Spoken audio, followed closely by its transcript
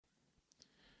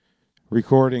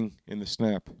Recording in the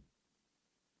snap.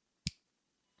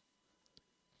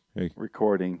 Hey.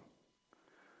 Recording.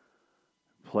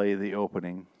 Play the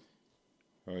opening.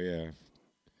 Oh, yeah.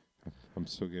 I'm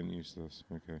still getting used to this.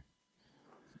 Okay.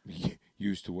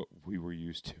 Used to what we were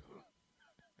used to.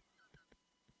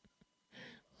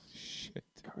 Shit.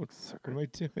 What am I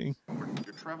doing?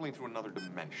 You're traveling through another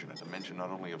dimension, a dimension not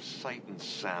only of sight and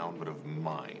sound, but of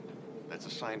mind. That's a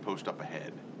signpost up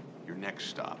ahead. Your next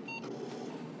stop,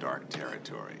 dark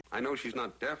territory. I know she's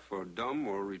not deaf or dumb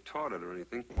or retarded or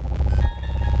anything.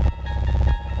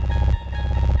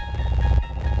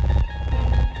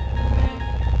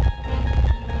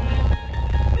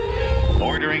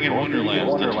 Bordering in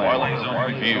Wonderland, the Twilight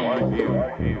Zone review.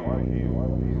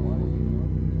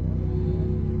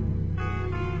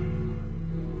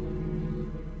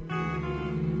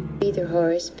 Either,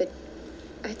 Horace, but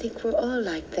I think we're all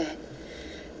like that.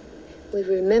 We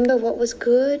remember what was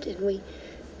good and we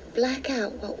black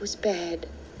out what was bad.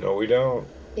 No, we don't.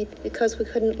 Maybe because we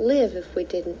couldn't live if we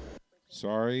didn't.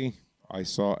 Sorry, I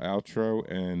saw outro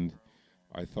and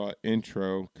I thought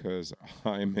intro because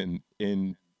I'm an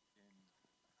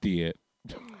idiot.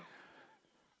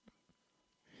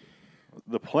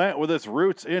 The plant with its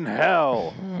roots in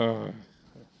hell.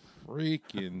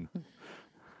 Freaking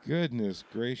goodness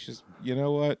gracious. You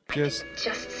know what? Just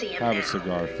see him have now. a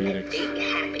cigar, Phoenix. That big,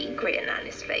 happy grin on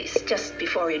his face just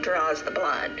before he draws the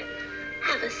blood.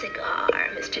 Have a cigar,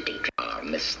 Mr. Dietrich.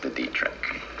 Mr. Dietrich.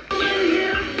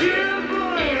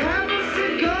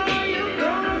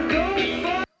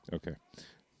 Okay.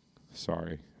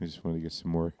 Sorry. I just wanted to get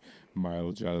some more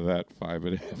mileage out of that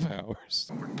 5.5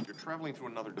 hours. You're traveling through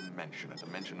another dimension, a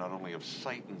dimension not only of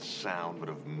sight and sound, but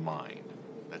of mind.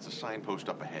 That's a signpost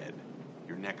up ahead.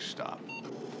 Your next stop,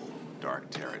 dark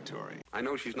territory. I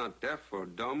know she's not deaf or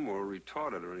dumb or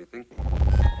retarded or anything.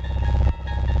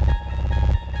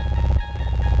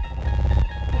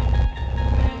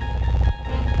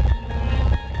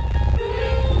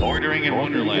 Bordering in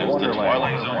Wonderland, the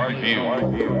Twilight Zone review.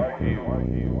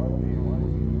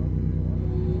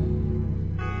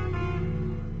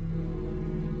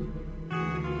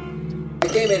 I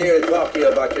came in here to talk to you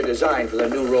about your design for the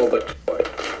new robot toy.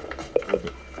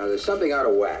 Now, there's something out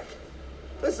of whack.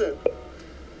 Listen,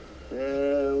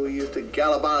 we used to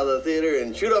gallop out of the theater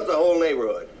and shoot up the whole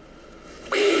neighborhood.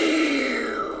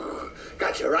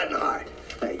 Got you right in the heart.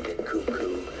 Hey, you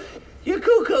cuckoo. You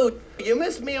cuckoo. You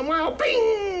missed me a mile.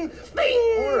 Bing!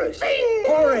 Bing! Horace. Bing!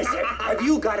 Horace, have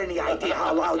you got any idea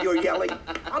how loud you're yelling?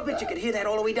 I'll bet you could hear that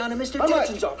all the way down to Mr. How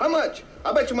Judson's much? office. How much?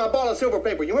 I bet you my ball of silver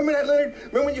paper. You remember that, Leonard?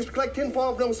 Remember when you used to collect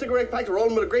tinfoil from those cigarette packs and roll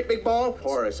them with a great big ball?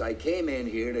 Horace, I came in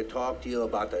here to talk to you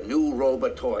about the new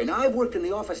robot toy. Now, I've worked in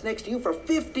the office next to you for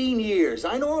 15 years.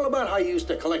 I know all about how you used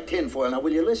to collect tinfoil. Now,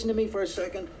 will you listen to me for a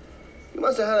second? You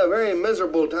must have had a very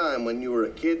miserable time when you were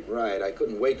a kid. Right, I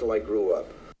couldn't wait till I grew up.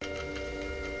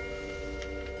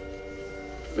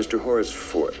 Mr. Horace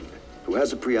Ford, who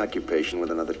has a preoccupation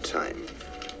with another time.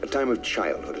 A time of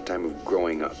childhood, a time of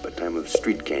growing up, a time of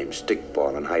street games,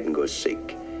 stickball, and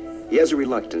hide-and-go-seek. He has a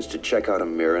reluctance to check out a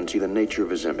mirror and see the nature of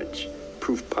his image,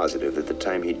 proof positive that the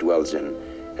time he dwells in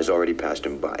has already passed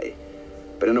him by.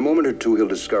 But in a moment or two, he'll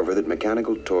discover that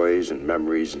mechanical toys and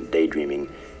memories and daydreaming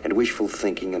and wishful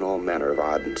thinking and all manner of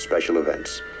odd and special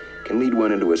events can lead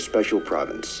one into a special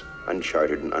province,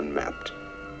 uncharted and unmapped.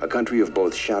 A country of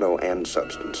both shadow and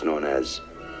substance known as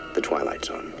the Twilight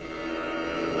Zone.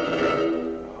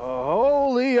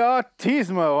 Holy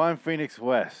autismo! I'm Phoenix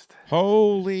West.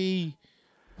 Holy.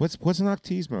 What's an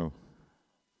octismo?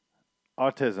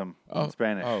 Autism in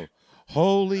Spanish. Oh.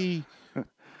 Holy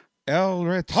El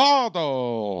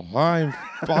Retardo. I'm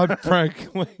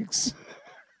Frank Links.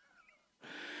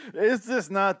 Is this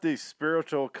not the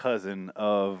spiritual cousin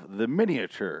of The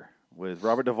Miniature with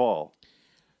Robert Duvall?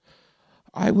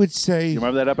 I would say... You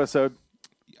remember that episode?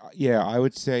 Yeah, I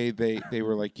would say they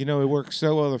were like, it worked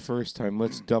so well the first time.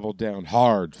 Let's double down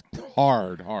hard.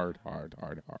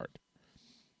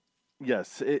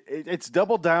 Yes, it's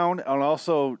double down and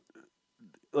also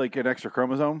like an extra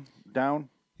chromosome down.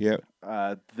 Yeah.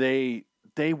 They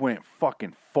went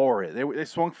fucking for it. They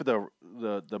swung for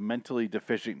the mentally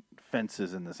deficient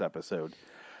fences in this episode.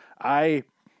 I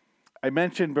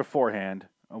mentioned beforehand.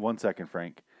 1 second,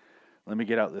 Frank. Let me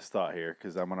get out this thought here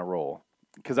because I'm gonna roll.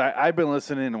 Because I've been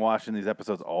listening and watching these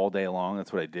episodes all day long.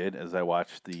 That's what I did. As I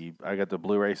watched I got the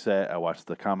Blu-ray set. I watched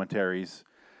the commentaries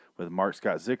with Mark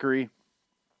Scott Zickery.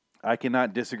 I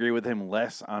cannot disagree with him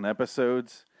less on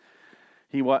episodes.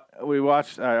 I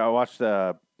watched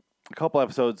a couple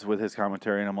episodes with his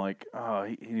commentary, and I'm like, oh,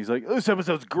 he's like, this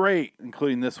episode's great,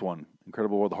 including this one,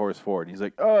 Incredible World of Horace Ford. And he's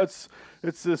like, oh, it's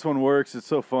this one works. It's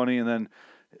so funny. And then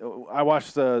I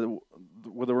watched the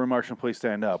with the Room Martian Please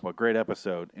Stand Up, a great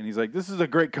episode, and he's like, "This is a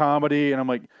great comedy," and I'm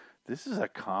like, "This is a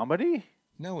comedy?"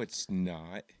 No, it's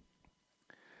not.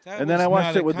 And then I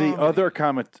watched it with the other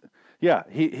comment. Yeah,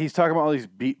 he's talking about all these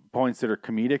beat points that are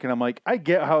comedic, and I'm like, I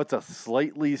get how it's a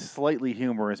slightly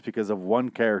humorous because of one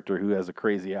character who has a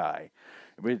crazy eye.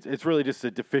 But it's really just a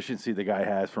deficiency the guy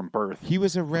has from birth. He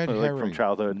was a red herring from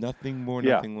childhood. Nothing more,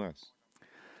 nothing less.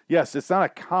 Yes, it's not a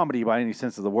comedy by any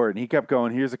sense of the word. And he kept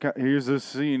going, here's a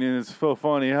scene, and it's so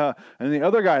funny, huh? And the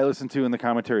other guy I listened to in the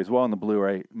commentary as well in the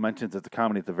Blu-ray mentions it's a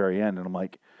comedy at the very end, and I'm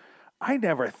like, I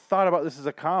never thought about this as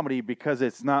a comedy because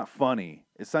it's not funny.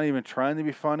 It's not even trying to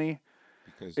be funny.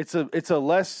 It's a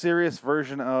less serious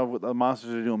version of what the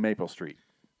monsters are doing Maple Street.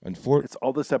 It's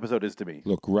all this episode is to me.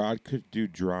 Look, Rod could do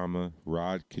drama.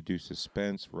 Rod could do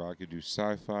suspense. Rod could do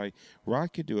sci-fi.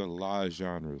 Rod could do a lot of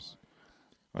genres.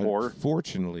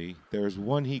 Unfortunately, there's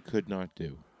one he could not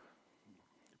do.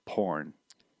 Porn.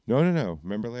 No.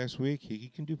 Remember last week?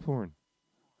 He can do porn.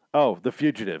 Oh, The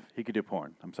Fugitive. He could do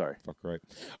porn. I'm sorry. Fuck right.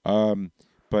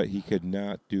 But he could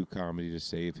not do comedy to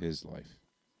save his life.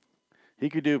 He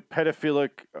could do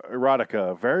pedophilic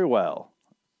erotica very well.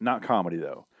 Not comedy,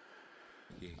 though.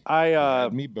 He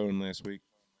had me bone last week.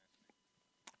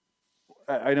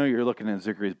 I know you're looking at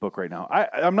Zickery's book right now.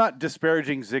 I'm not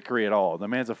disparaging Zickery at all. The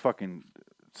man's a fucking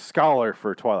scholar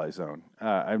for Twilight Zone.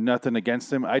 I have nothing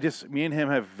against him. Me and him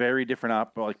have very different,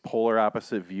 polar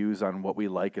opposite views on what we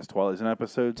like as Twilight Zone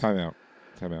episodes. Time out.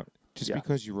 Just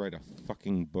because you write a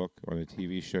fucking book on a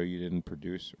TV show you didn't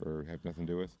produce or have nothing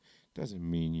to do with, doesn't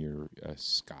mean you're a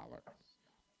scholar.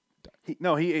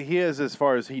 He is, as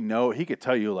far as he could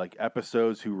tell you like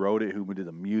episodes, who wrote it, who did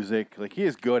the music. Like, he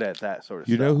is good at that sort of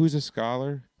stuff. You know who's a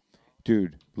scholar?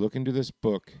 Dude, look into this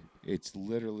book. It's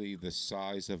literally the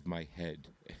size of my head.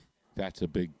 That's a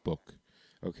big book.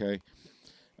 Okay?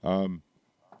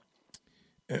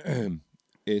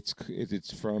 It's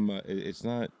from, it's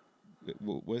not,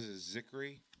 was it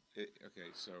Zickery? Okay,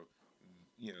 so,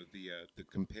 the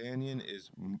companion is...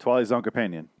 Twilight Zone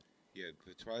Companion. Yeah,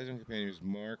 the Twilight Zone Companion is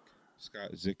Mark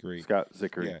Scott Zickery.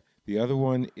 Yeah. The other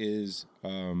one is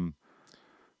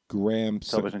Graham...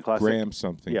 Television Classic? Graham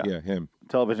something. Yeah, him.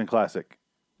 Television Classic.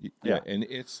 Yeah, and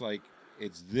it's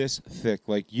this thick.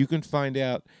 Like, you can find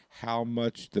out how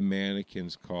much the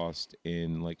mannequins cost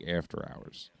in, After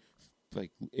Hours.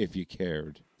 Like, if you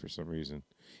cared for some reason.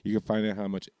 You can find out how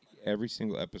much every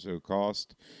single episode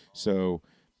cost. So...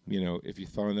 if you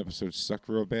thought an episode sucked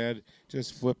real bad,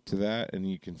 just flip to that and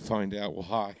you can find out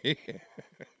why.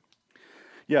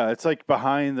 Yeah, it's like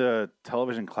behind the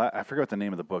television class. I forget what the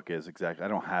name of the book is exactly. I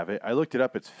don't have it. I looked it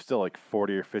up. It's still like $40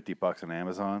 or $50 on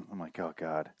Amazon. I'm like, oh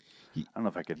God. I don't know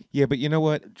if I could. Yeah, but you know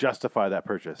what? Justify that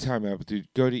purchase. Time out, dude.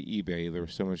 Go to eBay. They're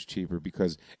so much cheaper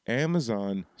because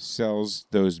Amazon sells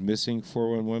those missing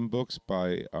 411 books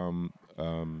by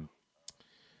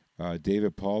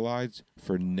David Paulides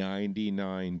for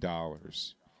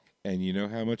 $99, and you know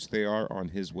how much they are on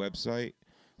his website?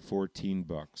 $14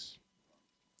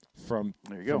 from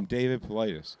David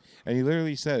Paulides, and he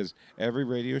literally says every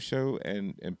radio show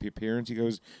and appearance he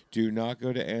goes, do not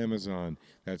go to Amazon.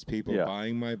 That's people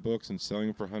buying my books and selling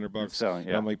them for $100.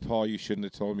 And I'm like, Paul, you shouldn't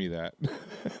have told me that.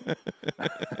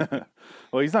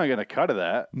 Well, he's not going to cut of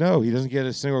that. No, he doesn't get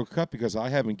a single cut because I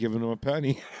haven't given him a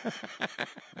penny.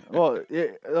 Well,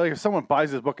 if someone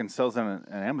buys his book and sells it on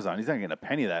Amazon, he's not getting a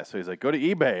penny of that. So he's like, go to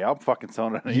eBay. I'll fucking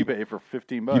sell it on eBay for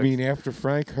 $15. You mean after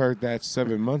Frank heard that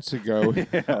 7 months ago,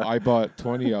 I bought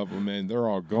 20 of them and they're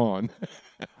all gone.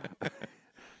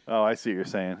 Oh, I see what you're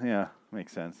saying. Yeah,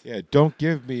 makes sense. Yeah, don't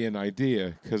give me an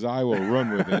idea because I will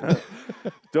run with it.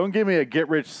 Don't give me a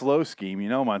get-rich-slow scheme. You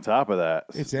know I'm on top of that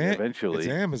eventually. It's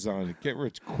Amazon.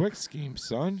 Get-rich-quick scheme,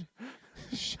 son.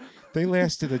 They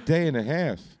lasted a day and a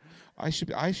half. I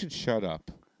should shut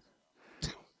up.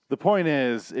 The point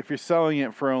is, if you're selling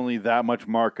it for only that much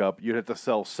markup, you'd have to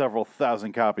sell several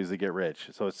thousand copies to get rich.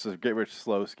 So it's a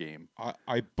get-rich-slow scheme.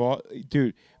 I bought...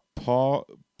 Dude,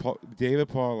 David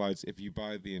Paulides, if you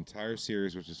buy the entire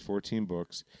series, which is 14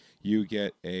 books, you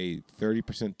get a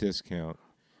 30% discount.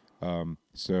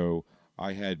 So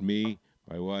I had me,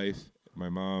 my wife, my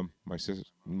mom, my sister.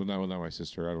 Well, not my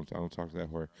sister. I don't talk to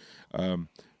that whore.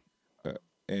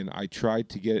 And I tried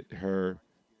to get her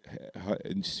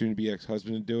soon-to-be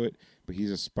ex-husband to do it, but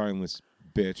he's a spineless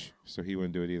bitch, so he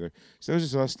wouldn't do it either. So it was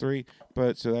just us three.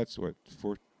 But so that's what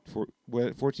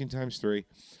 14 times 3,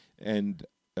 and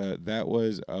that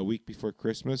was a week before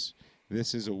Christmas.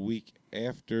 This is a week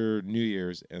after New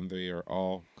Year's, and they are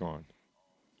all gone.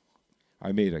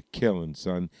 I made a killing,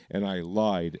 son, and I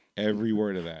lied every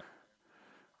word of that.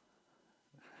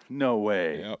 No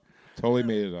way. Yep. Totally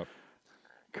made it up.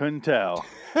 Couldn't tell.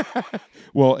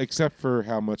 Well, except for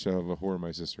how much of a whore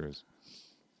my sister is.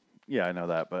 Yeah, I know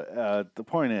that, but the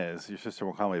point is, your sister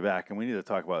will call me back, and we need to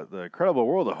talk about the incredible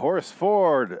world of Horace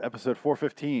Ford, episode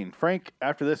 415. Frank,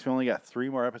 after this, we only got 3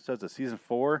 more episodes of season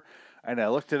 4, and I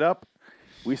looked it up.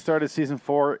 We started season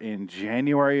 4 in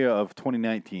January of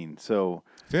 2019, so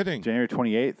Fitting. January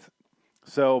 28th.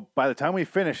 So by the time we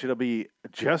finish, it'll be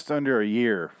just under a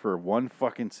year for one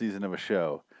fucking season of a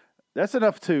show. That's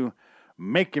enough to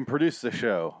make and produce the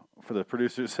show for the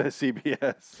producers at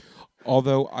CBS.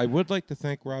 Although I would like to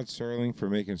thank Rod Serling for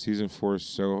making season 4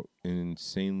 so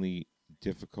insanely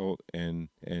difficult and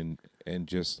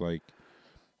just like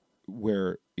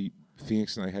where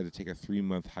Phoenix and I had to take a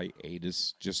 3-month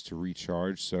hiatus just to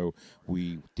recharge, so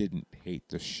we didn't hate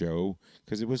the show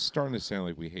because it was starting to sound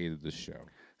like we hated the show.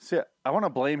 See, I want to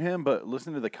blame him, but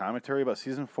listen to the commentary about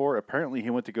season 4. Apparently,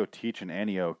 he went to go teach in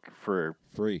Antioch for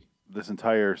free this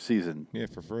entire season. Yeah,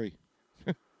 for free.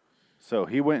 So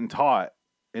he went and taught.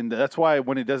 And that's why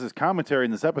when he does his commentary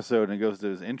in this episode and goes to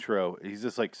his intro, he's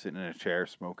just like sitting in a chair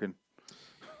smoking.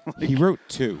 He wrote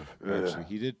 2, actually.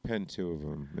 He did pen 2 of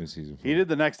them in season 4. He did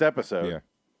the next episode. Yeah,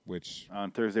 which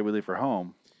on Thursday we leave for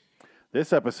home.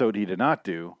 This episode he did not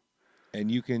do. And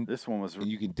you can this one was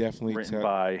you can definitely written tell,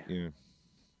 by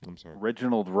I'm sorry.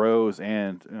 Reginald Rose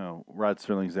and Rod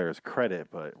Serling's there as credit,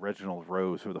 but Reginald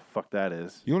Rose, who the fuck that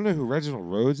is? You don't know who Reginald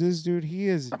Rose is, dude? He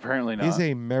is apparently not. He's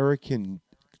an American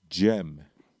gem.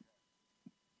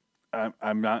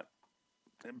 I'm not.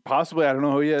 Possibly, I don't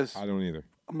know who he is. I don't either.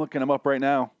 I'm looking him up right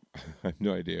now. I have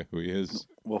no idea who he is.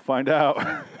 We'll find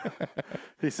out.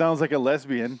 He sounds like a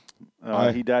lesbian.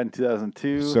 He died in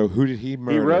 2002. So who did he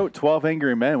murder? He wrote 12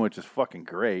 Angry Men, which is fucking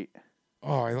great.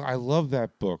 Oh, I love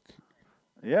that book.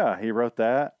 Yeah, he wrote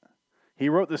that. He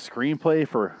wrote the screenplay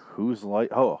for Whose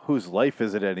Life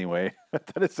Is It Anyway? I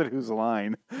thought it said Whose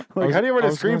Line. Like, how do you write a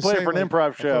screenplay for an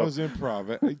improv show? I thought it was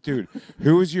improv. Dude,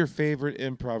 who was your favorite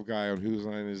improv guy on Whose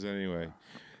Line Is It Anyway?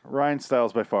 Ryan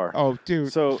Stiles by far. Oh,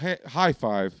 dude. So high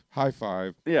five.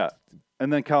 Yeah,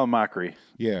 and then Colin Mockery.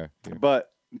 Yeah.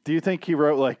 But do you think he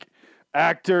wrote like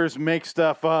actors make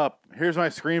stuff up? Here's my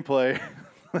screenplay.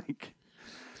 Like,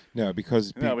 no,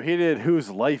 because no, but he did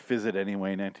Whose Life Is It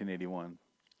Anyway in 1981.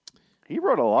 He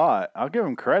wrote a lot. I'll give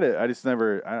him credit. I just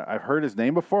never. I've heard his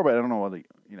name before, but I don't know what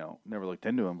never looked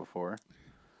into him before.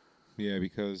 Yeah,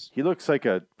 because he looks like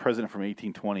a president from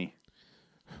 1820.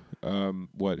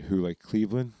 What? Who, like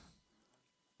Cleveland?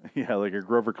 Yeah, like a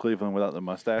Grover Cleveland without the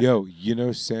mustache.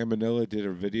 Yo, Sam Manila did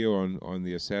a video on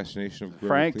the assassination of Grover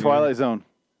Frank Cleveland. Twilight Zone.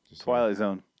 Twilight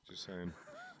Zone. Just saying.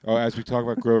 Oh, as we talk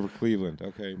about Grover Cleveland.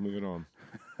 Okay, moving on.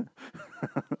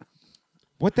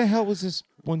 What the hell was this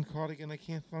one called again? I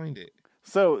can't find it.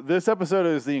 So this episode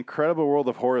is The Incredible World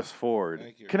of Horace Ford.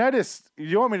 Thank you. Can I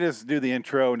you want me to just do the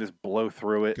intro and just blow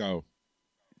through it? Go.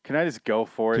 Can I just go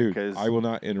for it? Dude, Because I will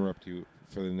not interrupt you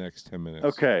for the next 10 minutes.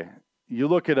 Okay, you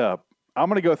look it up. I'm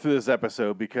going to go through this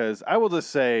episode because I will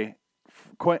just say,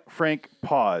 Frank,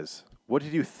 pause. What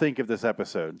did you think of this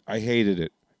episode? I hated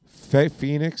it.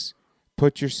 Phoenix,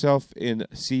 put yourself in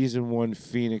season 1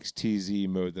 Phoenix TZ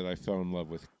mode that I fell in love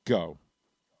with. Go.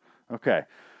 Okay,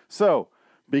 so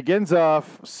begins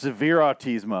off severe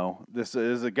autismo. This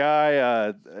is a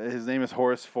guy, his name is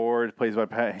Horace Ford, plays by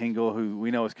Pat Hingle, who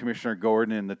we know as Commissioner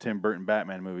Gordon in the Tim Burton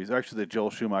Batman movies, actually the Joel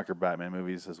Schumacher Batman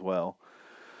movies as well.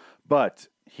 But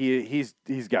he's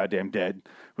goddamn dead.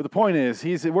 But the point is,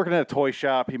 he's working at a toy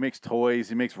shop. He makes toys.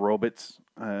 He makes robots,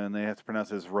 and they have to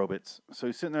pronounce it as robots. So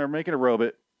he's sitting there making a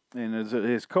robot, and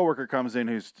his coworker comes in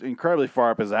who's incredibly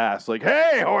far up his ass, like,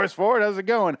 "Hey, Horace Ford, how's it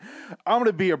going? I'm going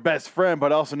to be your best friend,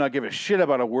 but also not give a shit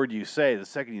about a word you say. The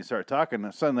second you start talking,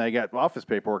 suddenly I got office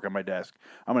paperwork on my desk.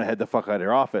 I'm going to head the fuck out of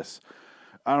your office."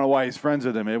 I don't know why he's friends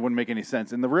with him. It wouldn't make any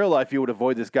sense. In the real life, you would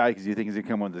avoid this guy because you think he's going to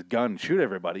come with his gun and shoot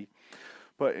everybody.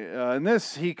 But in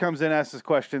this, he comes in, asks his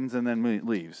questions, and then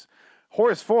leaves.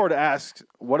 Horace Ford asks,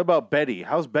 "What about Betty?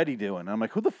 How's Betty doing?" And I'm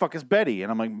like, "Who the fuck is Betty?"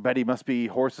 And I'm like, "Betty must be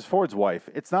Horace Ford's wife."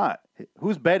 It's not.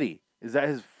 Who's Betty? Is that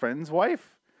his friend's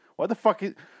wife? What the fuck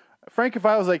is... Frank, if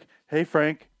I was like, "Hey,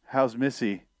 Frank, how's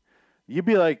Missy?" You'd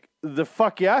be like, "The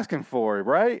fuck you asking for,"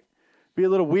 right? Be a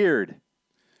little weird.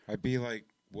 I'd be like,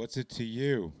 "What's it to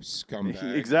you,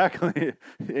 scumbag?" Exactly.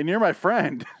 And you're my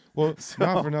friend. Well,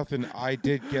 not for nothing. I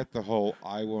did get the whole,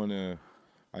 I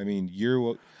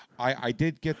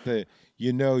did get the,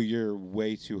 you're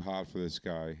way too hot for this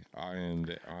guy.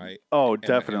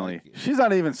 Definitely. She's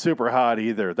not even super hot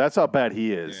either. That's how bad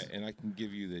he is. Yeah, and I can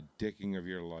give you the dicking of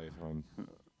your life, hon.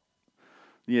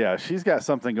 Yeah, she's got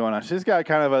something going on. She's got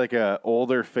kind of like a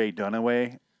older Faye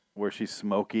Dunaway where she's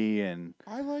smoky and...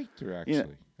 I liked her,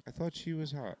 actually. I thought she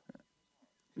was hot.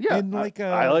 Yeah, And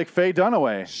I like Faye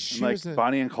Dunaway. she And was like a-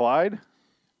 Bonnie and Clyde.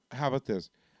 How about this?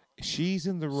 She's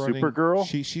in the running. Supergirl?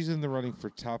 She's in the running for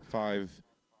top 5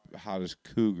 hottest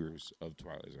cougars of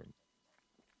Twilight Zone.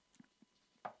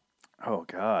 Oh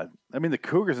God! I mean, the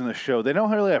cougars in the show, they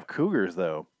don't really have cougars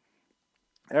though.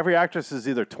 Every actress is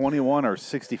either 21 or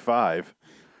 65.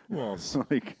 Well,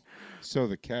 like, so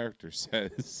the character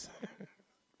says.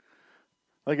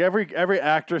 like every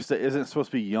actress that isn't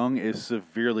supposed to be young is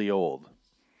severely old.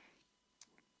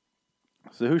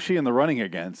 So who's she in the running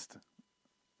against?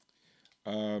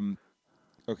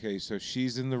 Okay, so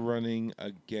she's in the running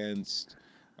against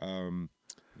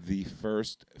the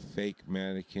first fake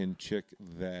mannequin chick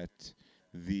that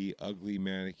the ugly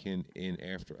mannequin in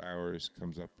After Hours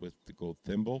comes up with the gold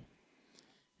thimble.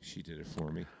 She did it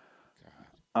for me. God.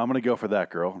 I'm gonna go for that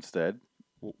girl instead.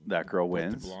 That girl What,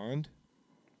 wins. the blonde?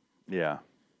 Yeah.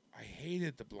 I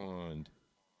hated the blonde.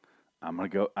 I'm gonna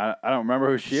go. I don't remember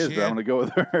who she is, but I'm gonna go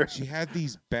with her. She had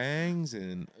these bangs,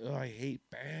 and I hate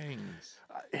bangs.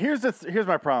 Here's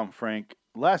my problem, Frank.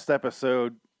 Last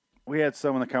episode, we had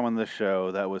someone to come on this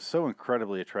show that was so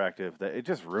incredibly attractive that it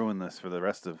just ruined this for the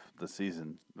rest of the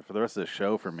season, for the rest of the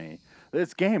show for me.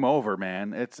 It's game over,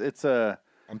 man.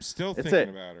 I'm still thinking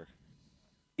about her.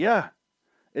 Yeah.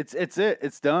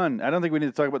 It's done. I don't think we need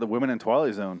to talk about the women in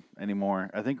Twilight Zone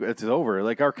anymore. I think it's over.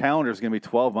 Like, our calendar is going to be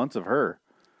 12 months of her.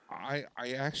 I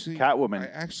actually Catwoman. I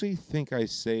actually think I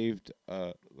saved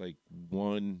like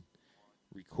one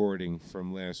recording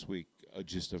from last week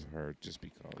just of her, just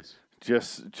because.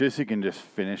 Just you can just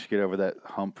get over that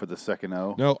hump for the second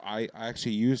O. No, I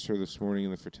actually used her this morning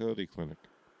in the fertility clinic.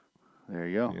 There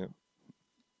you go. Yep.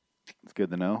 It's good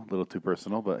to know. A little too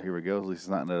personal, but here we go. At least it's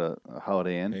not in a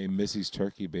Holiday Inn. Hey, Missy's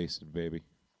turkey basted, baby.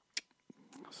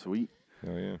 Sweet.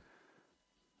 Oh yeah.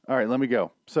 All right, let me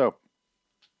go. So,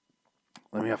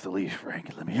 let me off the leash, Frank.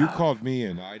 Let me. You off. called me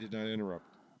in. I did not interrupt.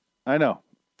 I know.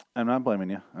 I'm not blaming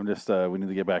you. I'm just. We need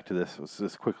to get back to this. Let's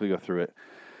just quickly go through it.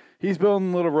 He's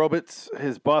building little robots.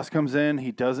 His boss comes in.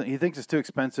 He doesn't. He thinks it's too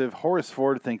expensive. Horace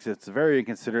Ford thinks it's very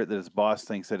inconsiderate that his boss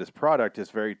thinks that his product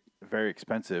is very, very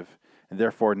expensive and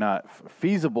therefore not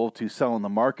feasible to sell in the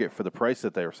market for the price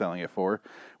that they were selling it for,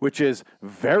 which is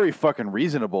very fucking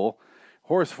reasonable.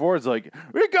 Horace Ford's like,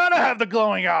 we gotta have the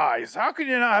glowing eyes. How can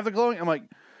you not have the glowing? I'm like,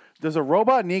 does a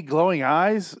robot need glowing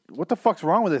eyes? What the fuck's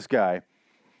wrong with this guy?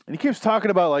 And he keeps talking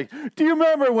about, like, do you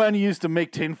remember when you used to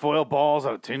make tinfoil balls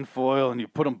out of tinfoil and you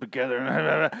put them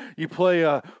together? You play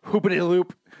Hoopity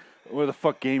Loop, what the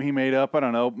fuck game he made up? I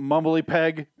don't know. Mumbly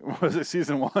Peg? Was it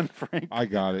season 1, Frank? I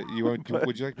got it.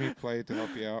 Would you like me to play it to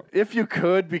help you out? If you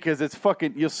could, because it's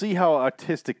fucking, you'll see how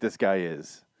autistic this guy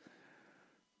is.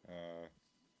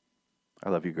 I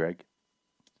love you, Greg.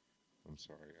 I'm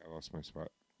sorry. I lost my spot.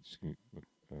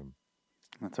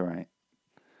 That's all right.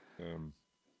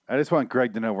 I just want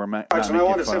Greg to know we're not making I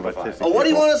want to fun of simplify. autistic Oh, what do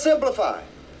you people. want to simplify?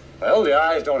 Well, the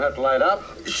eyes don't have to light up.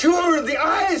 Sure, the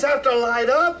eyes have to light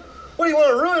up. What, do you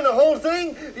want to ruin the whole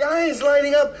thing? The eyes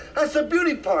lighting up, that's the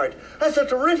beauty part. That's a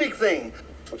terrific thing.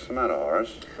 What's the matter,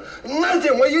 Horace?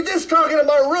 Nothing. Well, you're just talking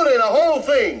about ruining the whole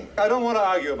thing. I don't want to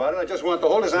argue about it. I just want the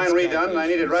whole design redone, and I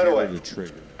need it right away.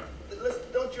 Listen,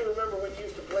 don't you remember when you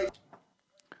used to play...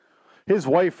 His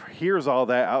wife hears all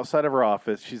that outside of her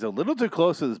office. She's a little too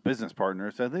close to his business partner,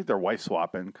 so I think they're wife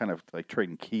swapping, kind of like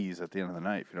trading keys at the end of the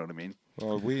night, if you know what I mean.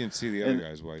 Well, we didn't see the other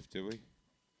guy's wife, did we?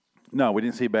 No, we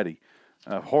didn't see Betty.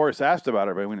 Horace asked about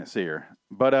her, but we didn't see her.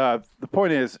 But the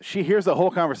point is, she hears the whole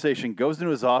conversation, goes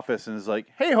into his office, and is like,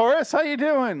 hey, Horace, how you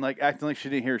doing? Like, acting like she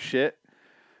didn't hear shit.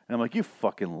 And I'm like, you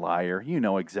fucking liar. You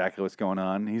know exactly what's going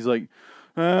on. And he's like,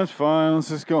 that's fine. Let's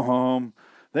just go home.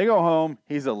 They go home.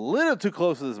 He's a little too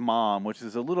close to his mom, which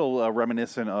is a little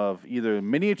reminiscent of either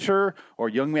Miniature or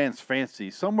Young Man's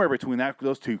Fancy, somewhere between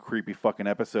those two creepy fucking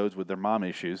episodes with their mom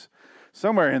issues.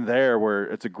 Somewhere in there where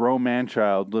it's a grown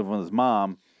man-child living with his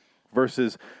mom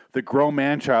versus the grown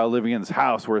man-child living in his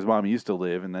house where his mom used to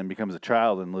live and then becomes a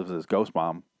child and lives with his ghost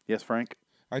mom. Yes, Frank?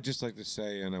 I'd just like to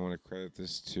say, and I want to credit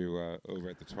this to over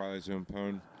at the Twilight Zone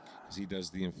Pwn, because he does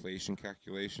the inflation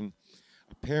calculation.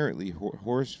 Apparently,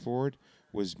 Horace Ford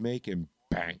was making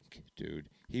bank, dude.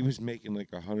 He was making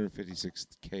like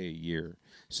 $156K a year.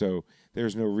 So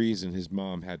there's no reason his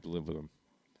mom had to live with him.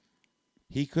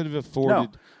 He could have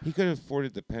afforded. He could have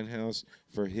afforded the penthouse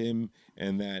for him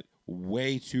and that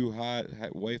way too hot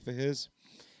wife of his,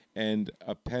 and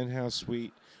a penthouse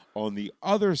suite on the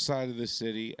other side of the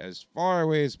city, as far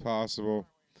away as possible.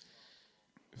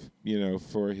 You know,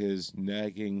 for his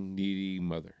nagging, needy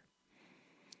mother,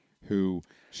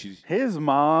 his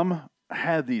mom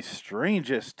had the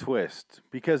strangest twist,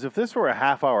 because if this were a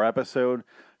half-hour episode,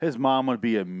 his mom would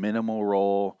be a minimal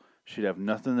role. She'd have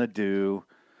nothing to do.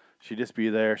 She'd just be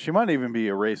there. She might even be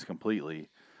erased completely.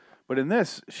 But in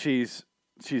this, she's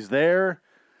there.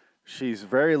 She's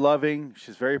very loving.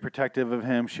 She's very protective of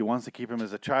him. She wants to keep him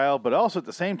as a child, but also at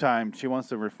the same time, she wants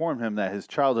to inform him that his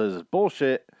childhood is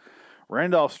bullshit.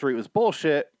 Randolph Street was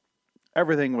bullshit.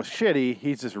 Everything was shitty.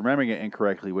 He's just remembering it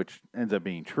incorrectly, which ends up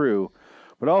being true.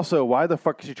 But also, why the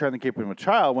fuck is she trying to keep him a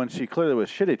child when she clearly was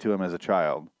shitty to him as a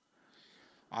child?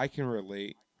 I can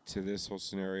relate to this whole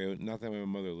scenario. Not that my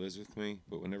mother lives with me,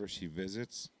 but whenever she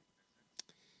visits,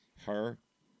 her,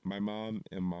 my mom,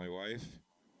 and my wife,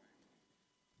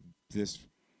 this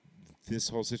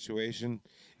whole situation,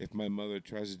 if my mother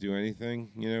tries to do anything,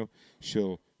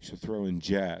 she'll throw in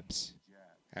jabs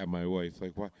at my wife.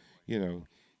 Like, what,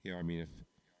 I mean,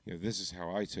 if this is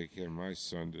how I take care of my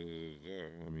son,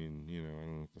 I mean, I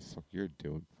don't know what the fuck you're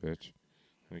doing, bitch.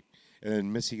 Like, and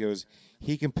then Missy goes,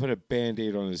 he can put a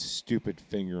Band-Aid on his stupid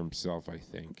finger himself, I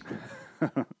think.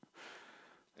 And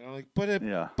I'm like, but it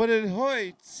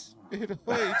hurts. It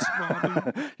hurts,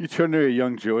 Mommy. You turn to a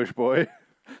young Jewish boy.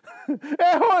 It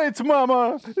hurts,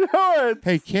 Mama. It hurts.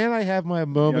 Hey, can't I have my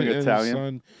moment Young in the Italian.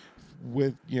 sun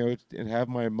with, and have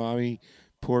my mommy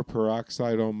pour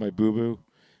peroxide on my boo-boo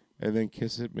and then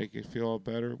kiss it, make it feel all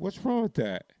better? What's wrong with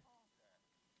that?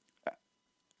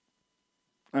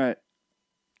 All right.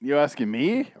 You asking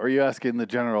me or you asking the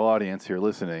general audience here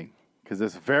listening? Because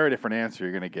there's a very different answer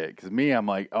you're going to get. Because me, I'm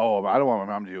like, oh, I don't want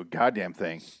my mom to do a goddamn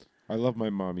thing. I love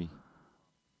my mommy.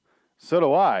 So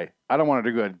do I. I don't want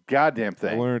her to do a goddamn I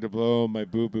thing. want her to blow on my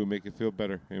boo-boo, make it feel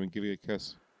better, and give you a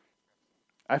kiss.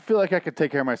 I feel like I could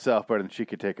take care of myself better than she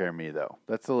could take care of me, though.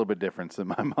 That's a little bit different than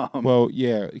my mom. Well,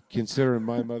 yeah, considering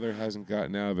my mother hasn't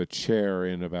gotten out of a chair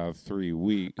in about 3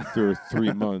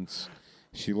 months.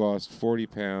 She lost 40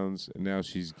 pounds, and now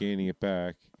she's gaining it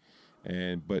back.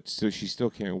 But she still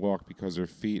can't walk because her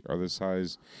feet are the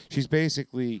size. She's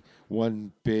basically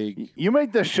one big. You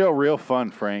make this show real fun,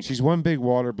 Frank. She's one big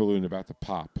water balloon about to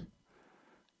pop.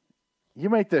 You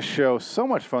make this show so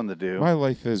much fun to do. My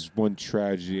life is one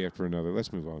tragedy after another.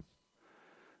 Let's move on.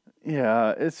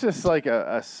 Yeah, it's just like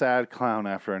a sad clown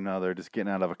after another, just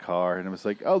getting out of a car, and it was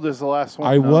like, oh, there's the last one.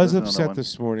 I was there's another upset one.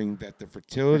 this morning that the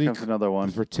Here comes another one.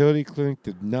 the fertility clinic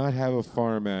did not have a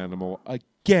farm animal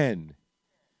again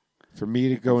for me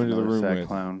to go into the room sad with.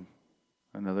 Clown.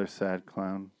 Another sad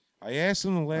clown. I asked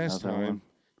them the last Another time.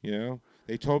 one.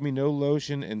 They told me no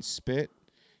lotion and spit.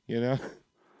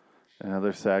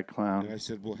 Another sad clown. And I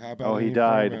said, well, how about Oh, he any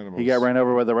farm died. animals? He got ran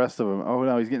over by the rest of them. Oh,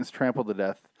 no, he's getting trampled to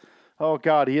death. Oh,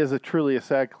 God, he is truly a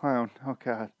sad clown. Oh,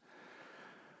 God.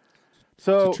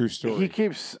 So It's a true story. he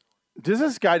keeps... Does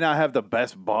this guy not have the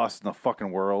best boss in the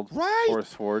fucking world? Right.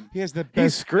 Horace Ford. He has the He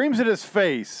best. screams at his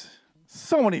face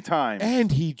so many times.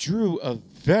 And he drew a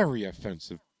very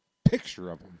offensive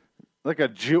picture of him. Like a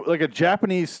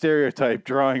Japanese stereotype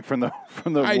drawing from the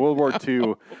I World War know.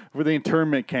 II for the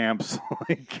internment camps.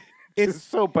 Like it's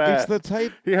so bad. It's the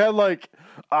type. He had like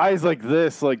eyes like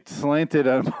this, like slanted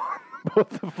on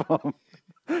both of them.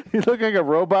 He looked like a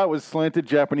robot with slanted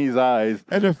Japanese eyes.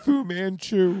 And a Fu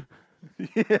Manchu.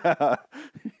 Yeah.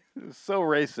 So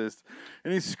racist.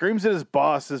 And he screams at his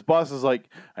boss. His boss is like,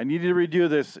 I need you to redo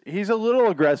this. He's a little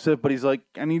aggressive, but he's like,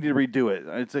 I need you to redo it.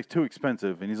 It's like too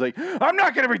expensive. And he's like, I'm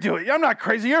not going to redo it. I'm not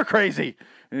crazy. You're crazy.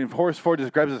 And Horace Ford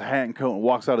just grabs his hat and coat and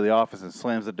walks out of the office and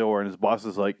slams the door. And his boss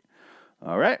is like,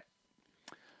 all right,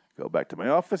 go back to my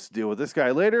office, deal with this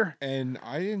guy later. And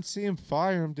I didn't see him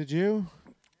fire him, did you?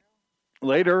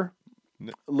 Later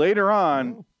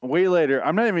on, way later,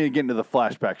 I'm not even getting to the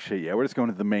flashback shit yet. We're just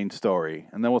going to the main story,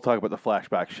 and then we'll talk about the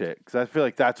flashback shit, because I feel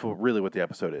like that's really what the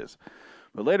episode is.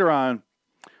 But later on,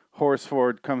 Horace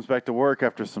Ford comes back to work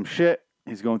after some shit.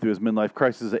 He's going through his midlife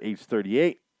crisis at age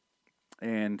 38,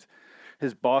 and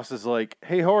his boss is like,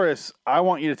 hey, Horace, I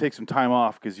want you to take some time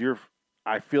off, because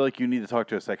I feel like you need to talk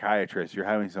to a psychiatrist. You're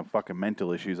having some fucking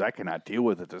mental issues I cannot deal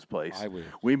with at this place.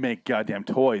 We make goddamn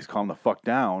toys. Calm the fuck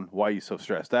down. Why are you so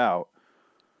stressed out?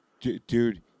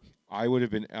 Dude, I would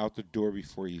have been out the door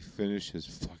before he finished his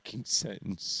fucking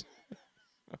sentence.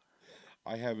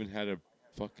 I haven't had a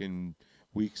fucking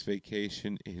week's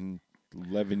vacation in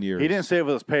 11 years. He didn't say if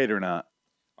it was paid or not.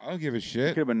 I don't give a shit.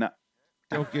 Could have been not.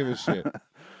 Don't give a shit.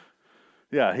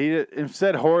 Yeah,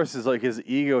 instead Horace is like his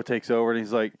ego takes over and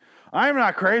he's like, I'm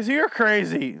not crazy, you're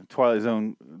crazy. Twilight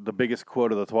Zone, the biggest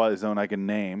quote of the Twilight Zone I can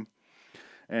name.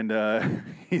 And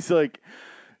he's like,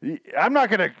 I'm not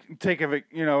going to take I'm not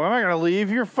going to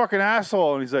leave. You're a fucking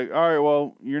asshole. And he's like, all right,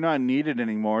 well, you're not needed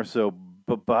anymore, so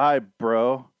bye-bye,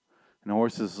 bro. And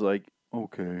Horace is like,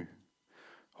 okay.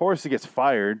 Horace gets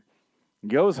fired,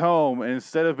 goes home, and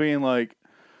instead of being like,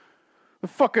 The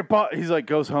fucking he's like,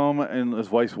 goes home and his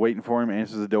wife's waiting for him,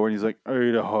 answers the door, and he's like, I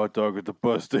ate a hot dog at the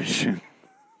bus station.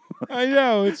 I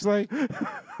know. It's like,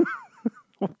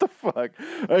 what the fuck?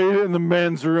 I ate it in the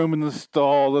men's room in the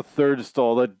stall, the third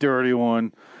stall, that dirty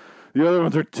one. The other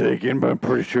ones are taken, but I'm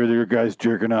pretty sure your guys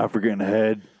jerking off or getting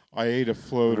head. I ate a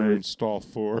floater in stall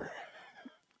 4.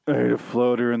 I ate a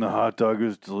floater and the hot dog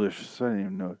was delicious. I didn't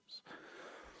even notice.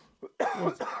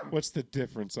 What's the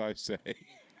difference, I say?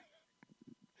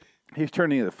 He's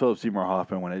turning into Philip Seymour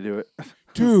Hoffman when I do it.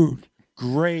 Dude,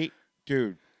 great.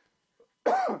 Dude,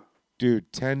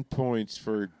 10 points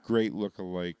for great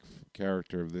look-alike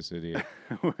character of this idiot.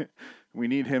 We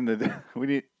need him to.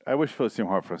 I wish Philip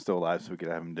Seymour Hoffman was still alive so we could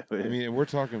have him do it. I mean, we're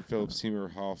talking Philip Seymour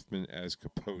Hoffman as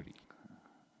Capote.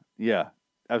 Yeah.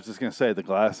 I was just going to say, the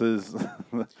glasses.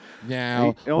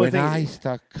 Now, when I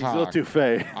suck cock, he's a little too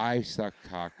fey. I suck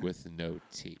cock with no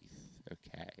teeth.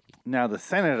 Okay. Now, the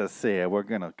senator said we're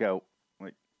going to go.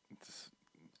 Like,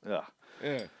 ugh.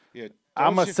 Yeah.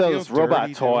 I'm going to sell this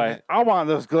robot toy. I want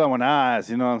those glowing eyes.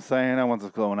 You know what I'm saying? I want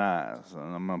those glowing eyes.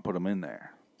 And I'm going to put them in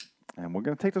there. And we're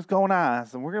going to take those glowing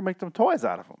eyes and we're going to make them toys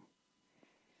out of them.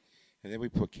 And then we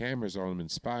put cameras on them and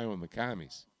spy on the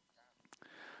commies.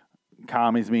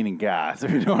 Commies meaning guys, if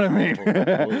you know what I mean.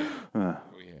 Oh,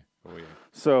 yeah.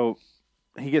 So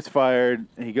he gets fired.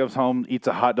 He goes home, eats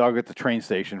a hot dog at the train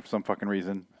station for some fucking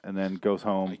reason, and then goes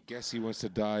home. I guess he wants to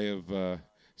die of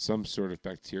some sort of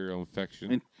bacterial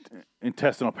infection.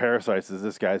 Intestinal parasites is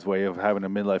this guy's way of having a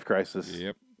midlife crisis.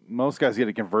 Yep. Most guys get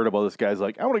a convertible. This guy's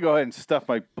like, I want to go ahead and stuff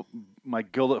my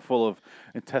gullet full of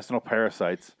intestinal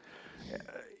parasites.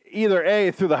 Either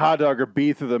A, through the hot dog, or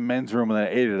B, through the men's room that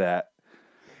I ate it at.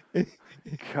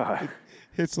 God.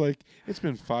 It's like, it's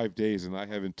been 5 days and I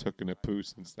haven't taken a poo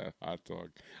since that hot dog.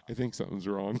 I think something's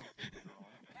wrong.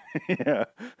 Yeah.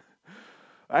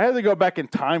 I had to go back in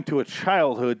time to a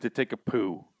childhood to take a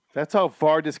poo. That's how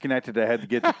far disconnected I had to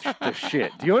get the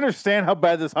shit. Do you understand how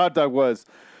bad this hot dog was?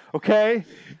 Okay?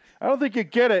 I don't think you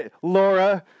get it,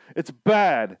 Laura. It's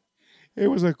bad. It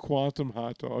was a quantum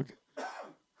hot dog.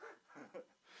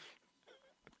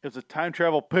 It was a time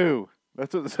travel poo.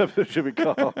 That's what this episode should be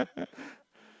called.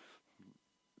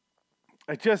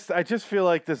 I just feel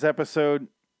like this episode,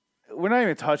 we're not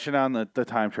even touching on the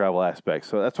time travel aspect.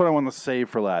 So that's what I want to save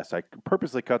for last. I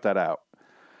purposely cut that out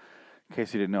in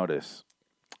case you didn't notice.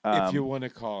 If you want to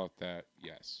call it that,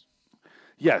 yes.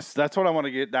 Yes, that's what I want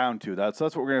to get down to. That's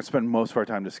what we're going to spend most of our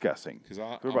time discussing.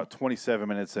 We're about 27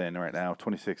 minutes in right now,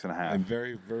 26 and a half. I'm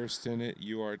very versed in it.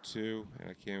 You are too, and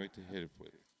I can't wait to hit it with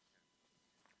it.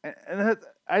 And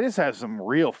I just have some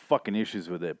real fucking issues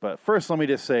with it. But first, let me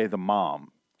just say the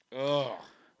mom. Ugh.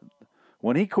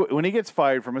 When he gets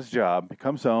fired from his job, he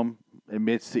comes home,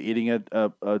 admits to eating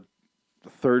a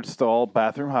third stall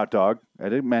bathroom hot dog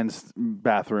at a men's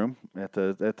bathroom at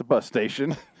the bus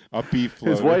station. A beef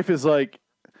floater.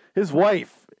 His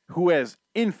wife, who has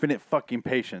infinite fucking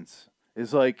patience,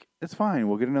 is like, it's fine.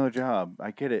 We'll get another job.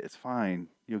 I get it. It's fine.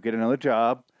 You'll get another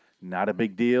job. Not a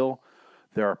big deal.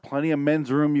 There are plenty of men's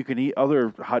room you can eat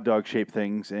other hot dog shaped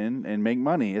things in and make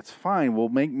money. It's fine. We'll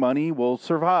make money. We'll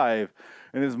survive.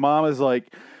 And his mom is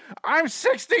like, I'm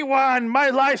 61. My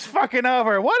life's fucking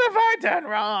over. What have I done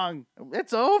wrong?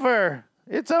 It's over.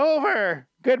 It's over.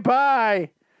 Goodbye.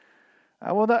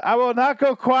 I will not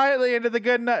go quietly into the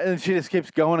good night. And she just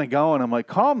keeps going and going. I'm like,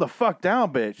 calm the fuck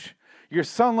down, bitch. Your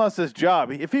son lost his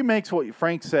job. If he makes what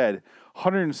Frank said,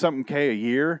 100 and something K a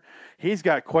year, he's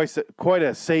got quite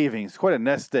a savings, quite a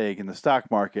nest egg in the stock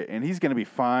market, and he's going to be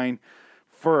fine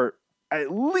for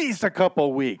at least a couple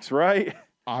of weeks, right?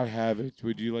 I have it.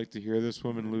 Would you like to hear this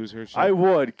woman lose her shit? I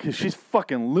would, because she's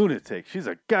fucking lunatic. She's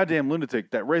a goddamn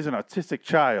lunatic that raised an autistic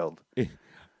child.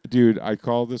 Dude, I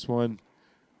call this one,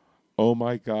 oh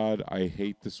my God, I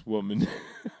hate this woman.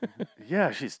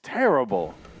 Yeah, she's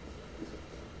terrible.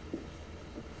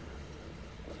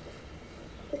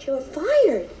 But you're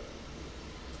fired.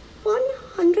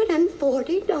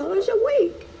 $140 a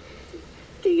week.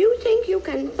 Do you think you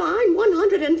can find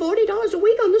 $140 a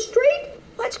week on the street?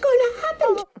 What's going to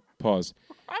happen? Pause.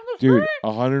 Dude,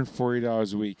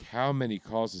 $140 a week. How many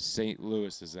calls to St.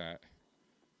 Louis is that?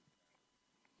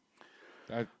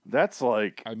 That's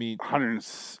like, I mean,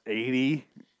 180.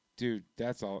 Dude,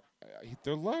 that's all.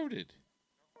 They're loaded.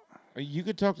 I mean, you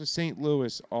could talk to St.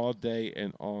 Louis all day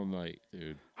and all night,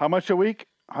 dude. How much a week?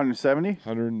 170?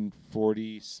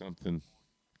 140 something.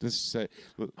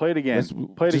 Play it again. Just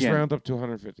round up to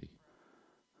 150.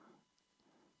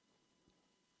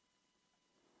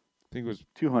 I think it was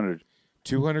 200.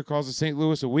 200 calls to St.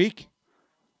 Louis a week?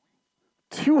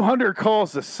 200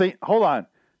 calls to St. Hold on.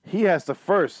 He has to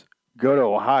first go to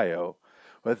Ohio,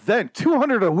 But then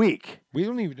 $200 a week. We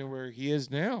don't even know where he is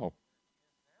now.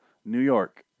 New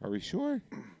York. Are we sure?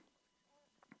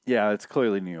 Yeah, it's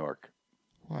clearly New York.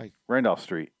 Why? Randolph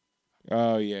Street.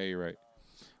 Oh, yeah, you're right.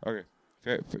 Okay.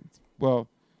 Well,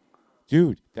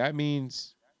 dude, that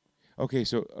means... Okay,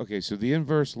 so the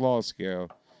inverse law scale...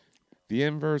 The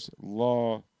inverse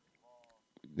law...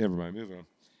 Never mind, move on.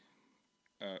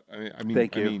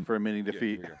 Thank you for admitting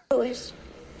defeat. Louis.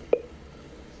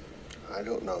 I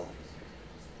don't know.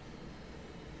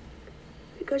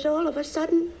 Because all of a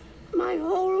sudden, my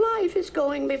whole life is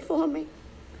going before me.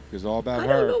 It's all about I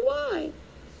her. don't know why.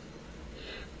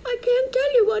 I can't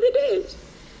tell you what it is.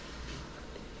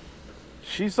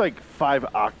 She's like 5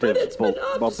 octaves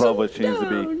above what she needs to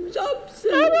be. Ups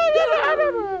and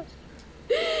downs.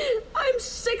 I'm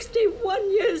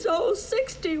 61 years old,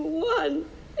 61.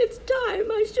 It's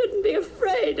time. I shouldn't be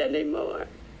afraid anymore.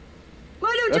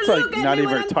 Why don't That's you like look at not me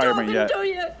even when I'm retirement talking yet. to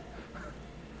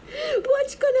you?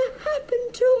 What's gonna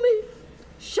happen to me?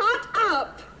 Shut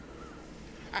up.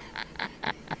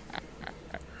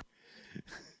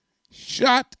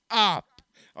 Shut up!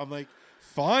 I'm like,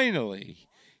 finally.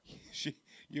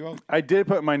 I did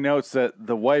put in my notes that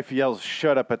the wife yells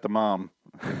 "shut up" at the mom.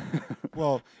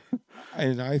 Well,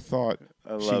 and I thought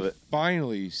I love it.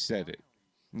 finally said it.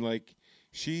 Like,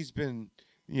 she's been,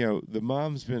 the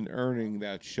mom's been earning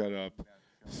that shut up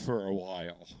for a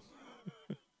while.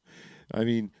 I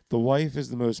mean, the wife is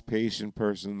the most patient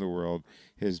person in the world.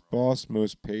 His boss,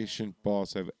 most patient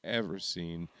boss I've ever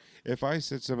seen. If I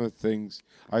said some of the things,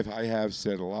 I have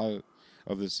said a lot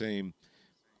of the same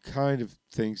kind of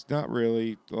things. Not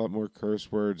really, a lot more curse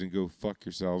words and go fuck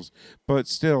yourselves. But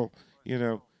still,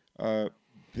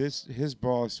 his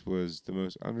boss was the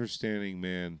most understanding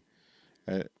man.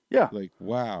 Yeah. Like,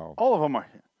 wow. All of them are.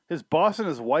 His boss and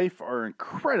his wife are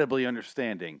incredibly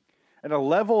understanding at a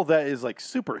level that is like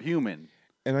superhuman.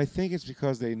 And I think it's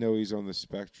because they know he's on the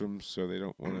spectrum, so they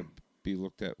don't want to be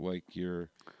looked at like you're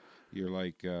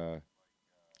like,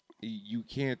 you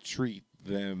can't treat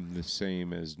them the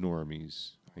same as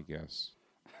normies, I guess.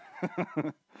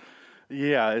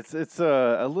 Yeah, it's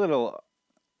a little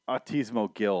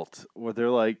autismo guilt where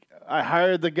they're like, I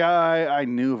hired the guy I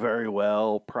knew very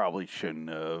well, probably shouldn't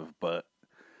have, but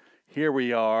here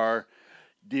we are.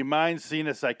 Do you mind seeing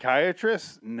a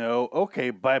psychiatrist? No. Okay,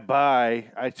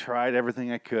 bye-bye. I tried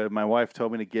everything I could. My wife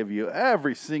told me to give you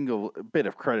every single bit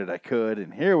of credit I could,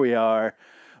 and here we are.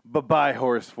 Bye-bye,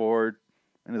 Horace Ford.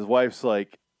 And his wife's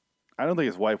like, I don't think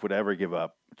his wife would ever give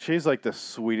up. She's like the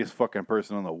sweetest fucking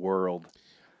person in the world.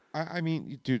 I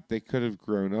mean, dude, they could have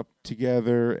grown up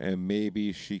together, and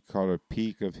maybe she caught a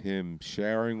peek of him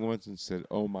showering once and said,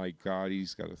 oh my God,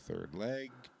 he's got a third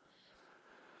leg.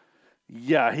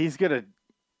 Yeah, he's gonna...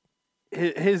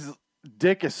 His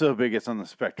dick is so big it's on the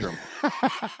spectrum.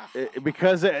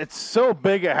 Because it's so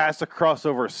big it has to cross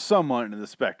over somewhat into the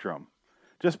spectrum.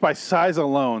 Just by size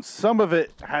alone, some of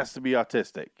it has to be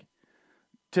autistic.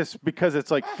 Just because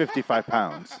it's like 55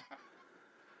 pounds.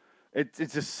 It's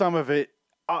just some of it,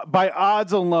 by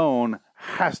odds alone,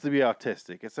 has to be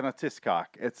autistic. It's an autist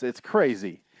cock. It's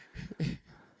crazy.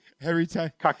 Every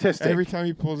time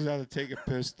he pulls it out to take a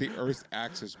piss, the Earth's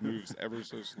axis moves ever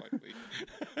so slightly.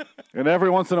 And every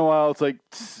once in a while, it's like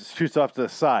shoots off to the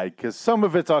side because some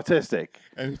of it's autistic.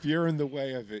 And if you're in the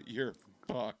way of it, you're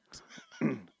fucked.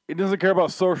 He doesn't care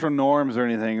about social norms or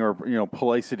anything, or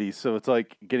policities. So it's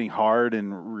like getting hard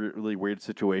in really weird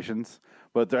situations.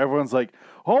 But everyone's like,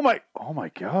 "Oh my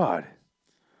God."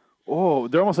 Oh,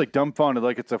 they're almost like dumbfounded,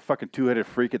 like it's a fucking two-headed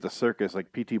freak at the circus.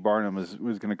 Like P.T. Barnum was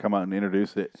going to come out and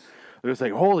introduce it. They're just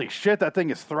like, holy shit, that thing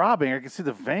is throbbing. I can see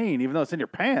the vein, even though it's in your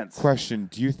pants. Question,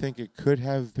 do you think it could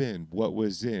have been what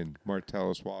was in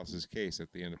Martellus Wallace's case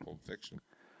at the end of Pulp Fiction?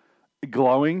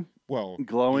 Glowing? Well,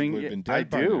 glowing, he would have been dead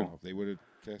by now. They would have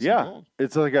cast him cold.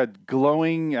 It's like a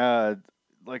glowing,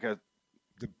 like a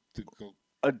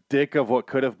dick of what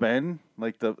could have been.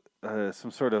 Like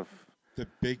some sort of... The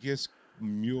biggest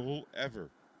mule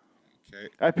ever. Okay.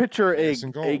 I picture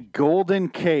a golden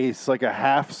case, like a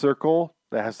half circle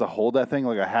that has to hold that thing,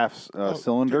 like a half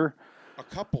cylinder. Dude,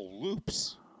 a couple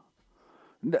loops.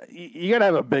 You got to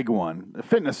have a big one.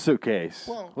 Fit in a suitcase.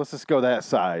 Well, let's just go that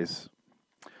size.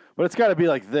 But it's got to be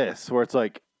like this, where it's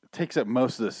like takes up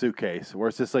most of the suitcase, where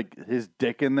it's just like his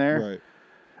dick in there. Right.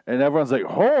 And everyone's like,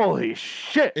 holy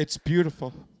shit. It's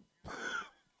beautiful.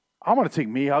 I'm going to take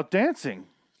me out dancing.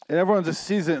 And everyone just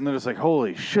sees it, and they're just like,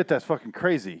 holy shit, that's fucking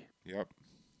crazy. Yep.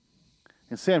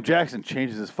 And Sam Jackson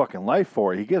changes his fucking life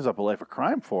for it. He gives up a life of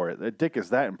crime for it. That dick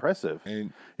is that impressive.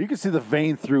 And you can see the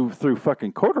vein through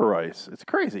fucking corduroys. It's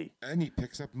crazy. And he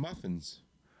picks up muffins.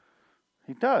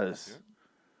 He does.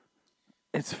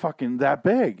 It's fucking that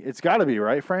big. It's got to be,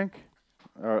 right, Frank?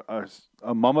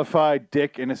 A mummified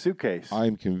dick in a suitcase.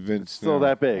 I'm convinced. It's still now.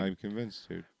 that big. I'm convinced,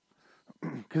 dude.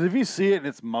 Because if you see it and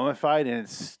it's mummified and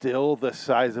it's still the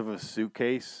size of a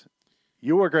suitcase,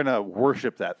 you are going to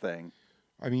worship that thing.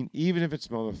 I mean, even if it's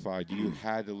mummified, you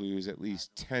had to lose at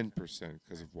least 10%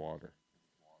 because of water.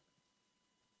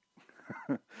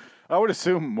 I would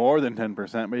assume more than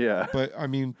 10%, but yeah. But I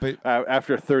mean,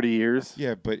 after 30 years,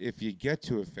 yeah. But if you get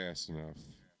to it fast enough,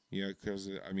 because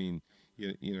I mean,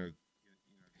 you know,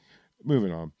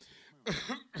 moving on.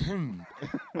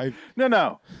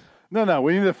 No.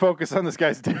 We need to focus on this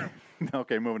guy's dick.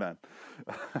 Okay, moving on.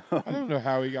 I don't know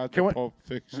how he got to Pulp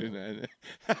Fiction. And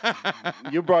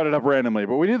you brought it up randomly,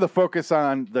 but we need to focus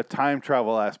on the time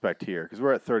travel aspect here because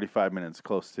we're at 35 minutes,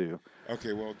 close to.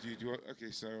 Okay, well, do you want?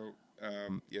 Okay, so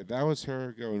yeah, that was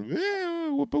her going.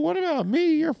 But what about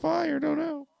me? You're fired. Oh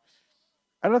no.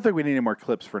 I don't think we need any more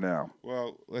clips for now.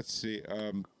 Well, let's see.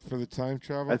 For the time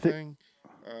travel thing.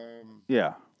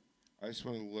 Yeah. I just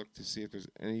want to look to see if there's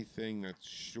anything that's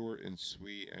short and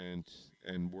sweet and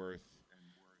worth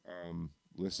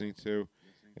listening to,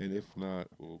 and if not,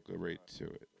 we'll go right to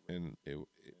it. And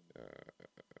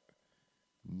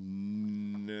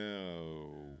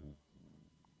no,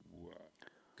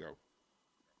 go.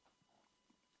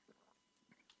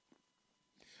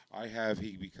 I have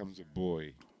he becomes a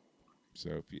boy.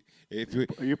 So if you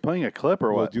are you playing a clip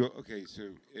or what? Okay, so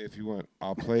if you want,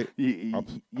 I'll play. You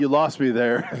lost me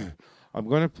there. I'm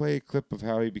going to play a clip of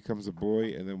how he becomes a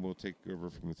boy, and then we'll take over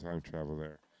from the time travel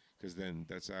there, because then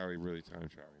that's how he really time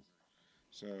travels.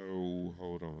 So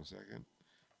hold on a second.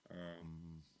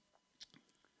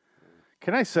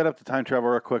 Can I set up the time travel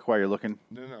real quick while you're looking?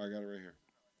 No, I got it right here.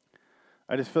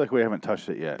 I just feel like we haven't touched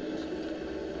it yet.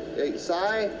 Hey,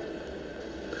 Si?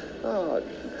 Oh,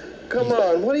 come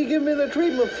on. What are you giving me the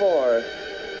treatment for?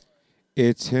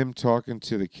 It's him talking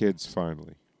to the kids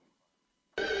finally.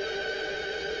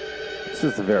 This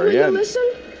is the very end. Will you listen?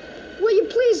 Will you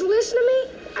please listen to me?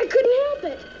 I couldn't help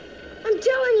it. I'm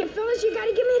telling you, fellas, you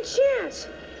gotta give me a chance.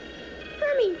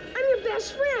 Hermie, I'm your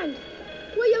best friend.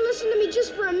 Will you listen to me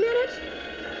just for a minute?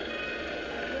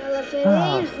 Well, if it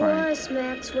ain't Horace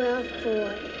Maxwell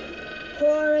Ford.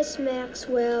 Horace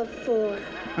Maxwell Ford.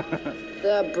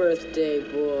 The birthday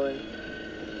boy.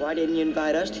 Why didn't you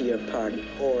invite us to your party,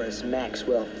 Horace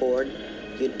Maxwell Ford?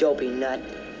 You dopey nut.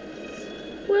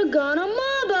 We're gonna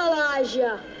mobilize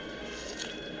you.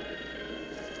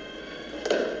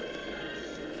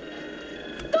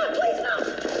 No, please, no.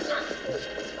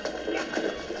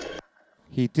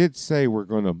 He did say we're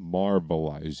going to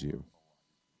marbleize you.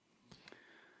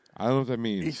 I don't know what that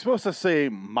means. He's supposed to say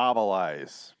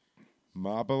mobilize.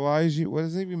 Mobilize you? What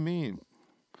does that even mean?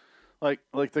 Like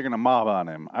they're gonna mob on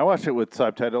him. I watched it with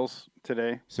subtitles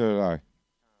today. So did I.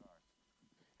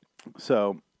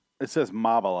 So it says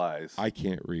mobilize. I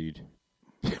can't read.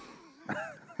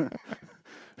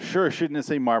 Sure, shouldn't it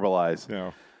say marbleize?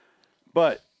 No.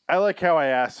 But I like how I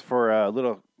asked for a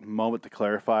little moment to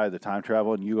clarify the time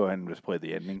travel, and you go ahead and just play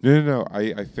the ending. No.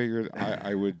 I figured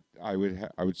I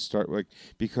would start like,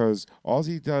 because all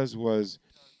he does was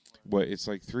it's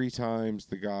like 3 times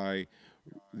the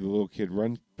little kid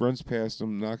runs past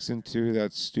him, knocks into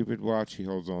that stupid watch he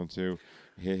holds on to.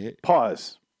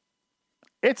 Pause.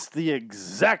 It's the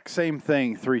exact same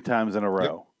thing 3 times in a row.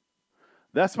 Yep.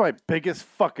 That's my biggest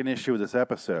fucking issue with this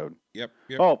episode. Yep.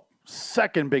 Oh,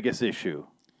 second biggest issue.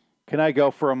 Can I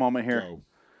go for a moment here? Go.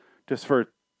 Just for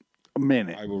a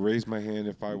minute. I will raise my hand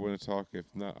if I want to talk. If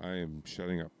not, I am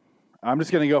shutting up. I'm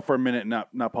just going to go for a minute and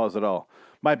not pause at all.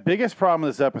 My biggest problem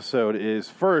with this episode is,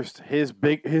 first, his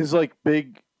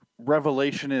big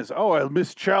revelation is, I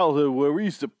miss childhood where we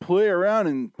used to play around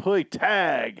and play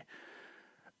tag.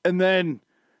 And then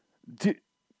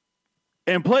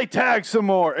and play tag some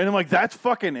more. And I'm like, that's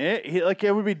fucking it.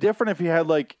 It would be different if he had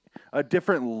like a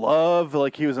different love,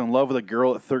 like he was in love with a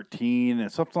girl at 13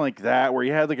 and something like that, where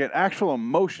he had like an actual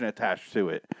emotion attached to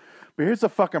it. But here's the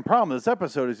fucking problem with this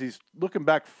episode is he's looking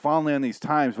back fondly on these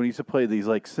times when he used to play these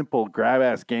like simple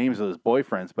grab-ass games with his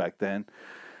boyfriends back then.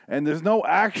 And there's no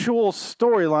actual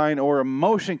storyline or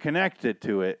emotion connected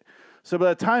to it. So by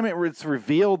the time it's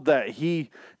revealed that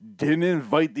he didn't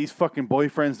invite these fucking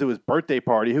boyfriends to his birthday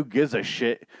party, who gives a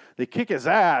shit? They kick his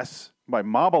ass by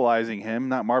mobilizing him,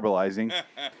 not marbleizing.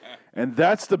 And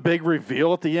that's the big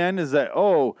reveal at the end, is that,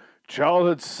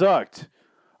 childhood sucked.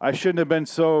 I shouldn't have been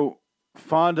so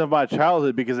fond of my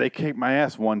childhood because they kicked my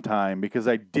ass one time because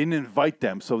I didn't invite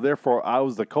them. So therefore, I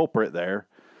was the culprit there.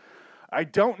 I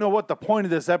don't know what the point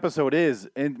of this episode is.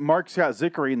 And Mark Scott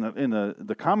Zickery in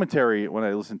the commentary when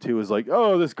I listened to is like,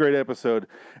 oh, this great episode.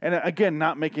 And again,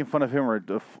 not making fun of him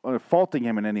or faulting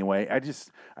him in any way.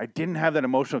 I didn't have that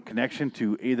emotional connection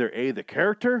to either A, the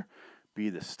character, B,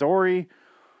 the story,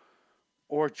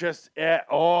 or just at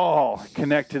all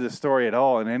connect to the story at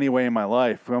all in any way in my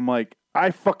life. I'm like,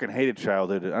 I fucking hated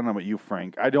childhood. I don't know about you,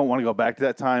 Frank. I don't want to go back to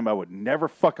that time. I would never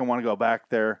fucking want to go back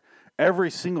there.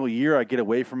 Every single year I get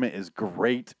away from it is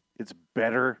great. It's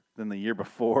better than the year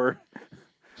before.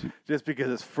 Just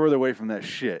because it's further away from that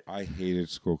shit. I hated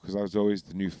school because I was always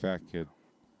the new fat kid.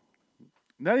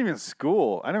 Not even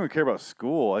school. I don't even care about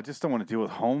school. I just don't want to deal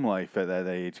with home life at that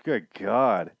age. Good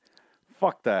God.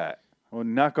 Fuck that. I would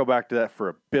not go back to that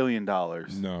for $1 billion.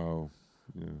 No.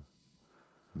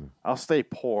 Yeah. I'll stay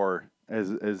poor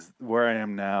as where I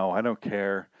am now. I don't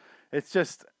care. It's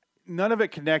just... None of it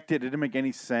connected. It didn't make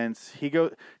any sense. He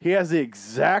has the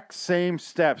exact same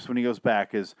steps when he goes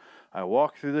back as I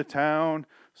walk through the town.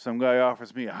 Some guy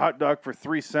offers me a hot dog for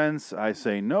 3 cents. I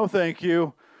say, no, thank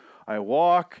you. I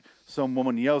walk. Some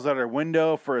woman yells out her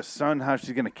window for his son how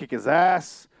she's going to kick his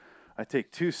ass. I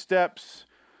take 2 steps.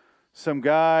 Some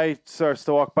guy starts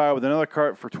to walk by with another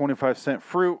cart for 25-cent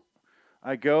fruit.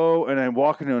 I go and I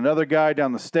walk into another guy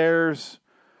down the stairs.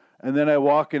 And then I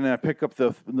walk in and I pick up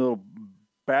the little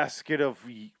basket of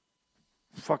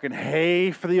fucking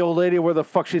hay for the old lady. Where the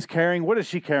fuck she's carrying? What is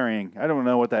she carrying? I don't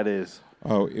know what that is.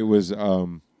 Oh, it was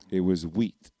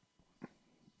wheat.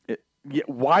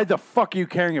 Why the fuck are you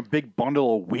carrying a big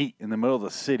bundle of wheat in the middle of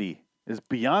the city? Is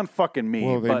beyond fucking me.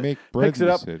 Well, they make bread in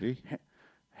the city.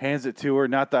 Hands it to her.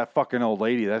 Not that fucking old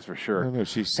lady, that's for sure. No,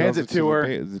 she sells it to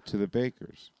her to the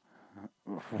bakers.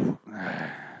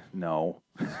 No,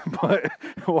 but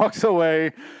walks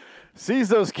away. Sees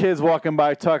those kids walking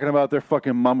by talking about their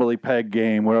fucking mumbly peg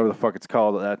game, whatever the fuck it's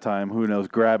called at that time. Who knows?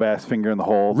 Grab ass finger in the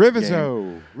hole.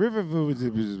 Rivizo.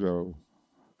 Rivizo.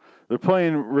 They're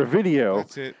playing Revidio.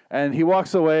 That's it. And he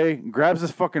walks away, grabs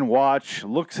his fucking watch,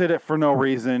 looks at it for no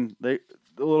reason. The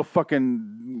little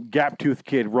fucking gap-toothed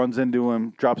kid runs into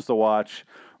him, drops the watch,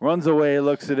 runs away,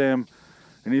 looks at him,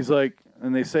 and he's like,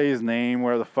 and they say his name,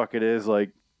 where the fuck it is,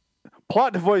 like,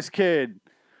 Plot Device Kid.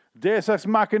 Deus Ex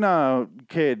Machina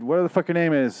kid, whatever the fuck your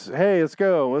name is. Hey, let's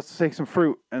go. Let's take some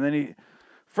fruit. And then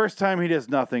first time he does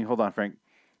nothing. Hold on, Frank.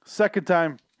 Second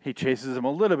time, he chases him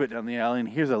a little bit down the alley and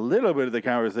hears a little bit of the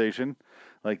conversation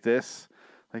like this.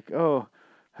 Like, oh,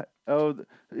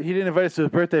 he didn't invite us to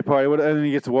his birthday party. And then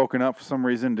he gets woken up for some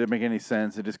reason. Didn't make any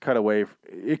sense. It just cut away.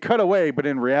 It cut away, but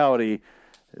in reality,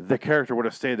 the character would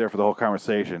have stayed there for the whole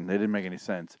conversation. It didn't make any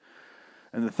sense.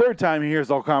 And the third time he hears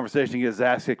the whole conversation, he gets his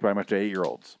ass kicked by a bunch of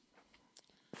 8-year-olds.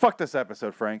 Fuck this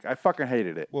episode, Frank. I fucking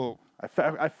hated it. Well,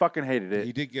 I fucking hated it.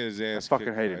 He did get his ass fucking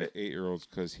kicked hated by it. 8-year-olds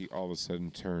because he all of a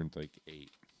sudden turned like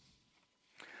 8.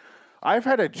 I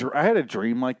had a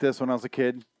dream like this when I was a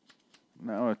kid.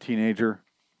 No, a teenager,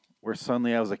 where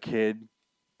suddenly I was a kid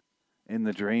in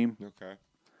the dream. Okay.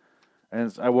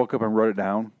 And I woke up and wrote it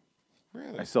down.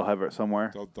 Really? I still have it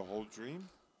somewhere. The whole dream?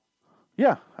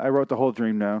 Yeah, I wrote the whole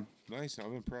dream down. Nice.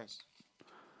 I'm impressed.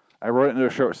 I wrote it into a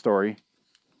short story.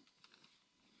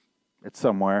 It's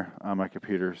somewhere on my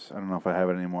computers. I don't know if I have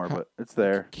it anymore, but it's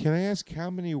there. Can I ask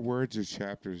how many words or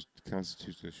chapters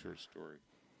constitutes a short story?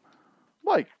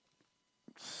 Like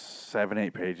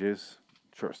 7-8 pages.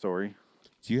 Short story.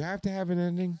 Do you have to have an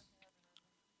ending?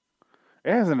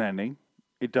 It has an ending.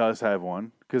 It does have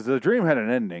one. Because the dream had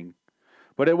an ending.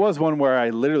 But it was one where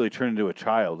I literally turned into a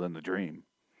child in the dream.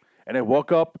 And I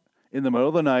woke up in the middle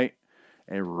of the night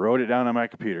and wrote it down on my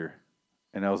computer.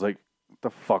 And I was like, what the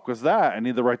fuck was that? I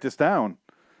need to write this down.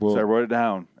 Well, so I wrote it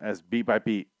down as beat by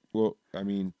beat. Well, I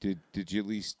mean, did you at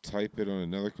least type it on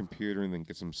another computer and then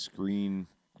get some screen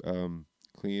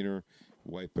cleaner,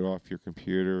 wipe it off your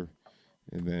computer,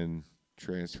 and then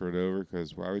transfer it over?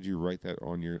 Because why would you write that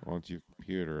onto your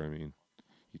computer? I mean,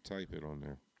 you type it on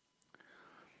there.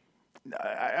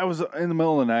 I was in the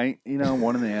middle of the night,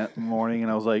 1 in the morning,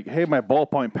 and I was like, hey, my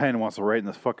ballpoint pen wants to write in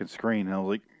this fucking screen. And I was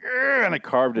like, and I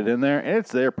carved it in there, and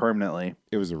it's there permanently.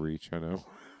 It was a reach, I know.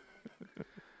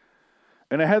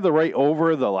 And I had to write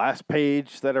over the last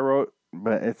page that I wrote,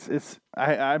 but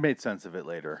I made sense of it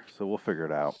later, so we'll figure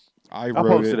it out. I'll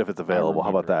post it if it's available.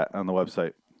 How about that on the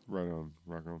website? Right on,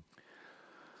 rock on.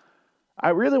 I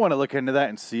really want to look into that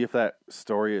and see if that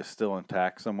story is still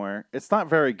intact somewhere. It's not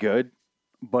very good.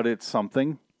 But it's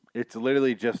something. It's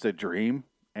literally just a dream,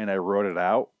 and I wrote it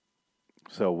out.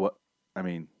 So what? I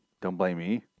mean, don't blame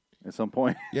me at some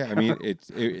point. Yeah, I mean,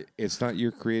 it's not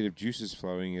your creative juices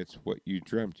flowing. It's what you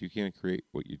dreamt. You can't create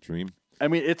what you dream. I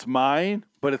mean, it's mine,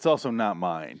 but it's also not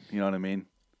mine. You know what I mean?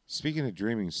 Speaking of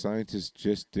dreaming, scientists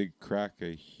just did crack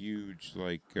a huge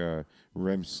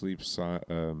REM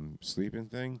sleeping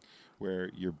thing, where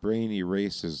your brain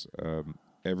erases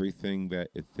everything that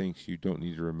it thinks you don't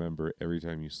need to remember every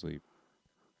time you sleep.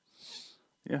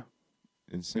 Yeah,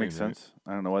 insane. Makes right? sense.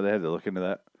 I don't know why they had to look into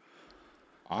that.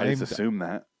 I just assume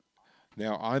that.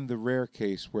 Now I'm the rare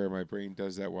case where my brain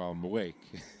does that while I'm awake.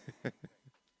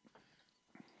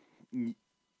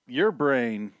 Your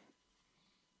brain,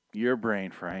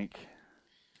 Frank.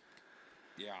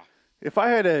 Yeah. If I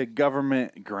had a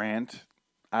government grant,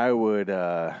 I would.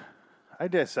 I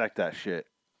dissect that shit.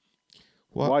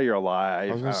 What? While you're alive,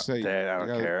 I was gonna say, dead, I don't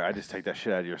you gotta- care. I just take that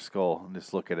shit out of your skull and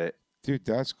just look at it. Dude,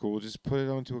 that's cool. Just put it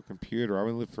onto a computer. I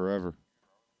would live forever.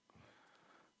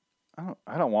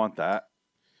 I don't want that.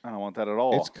 I don't want that at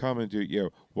all. It's coming, dude.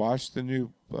 Yo, watch the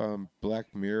new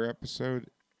Black Mirror episode.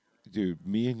 Dude,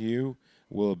 me and you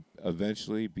will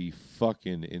eventually be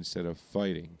fucking instead of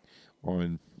fighting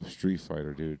on Street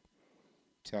Fighter, dude.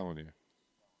 Telling you.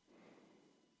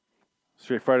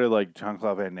 Street Fighter, like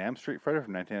Jean-Claude Van Damme Street Fighter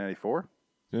from 1994?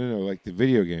 No, like the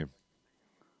video game.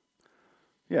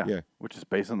 Yeah. Yeah. Which is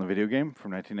based on the video game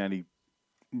from 1990.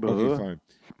 Okay, fine.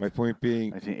 My point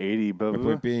being, 1980. my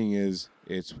point being is,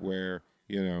 it's where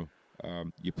you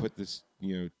put this,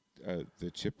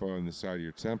 the chip on the side of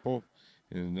your temple,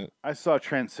 and I saw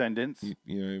Transcendence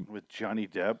you with Johnny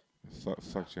Depp.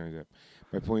 Fuck Johnny Depp.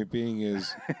 My point being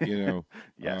is,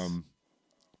 Yes.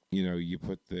 You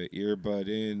put the earbud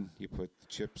in, you put the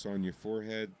chips on your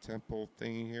forehead, temple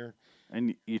thingy here.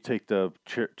 And you take the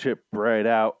chip right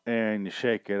out and you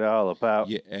shake it all about.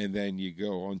 Yeah, and then you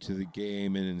go onto the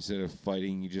game, and instead of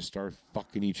fighting, you just start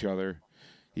fucking each other.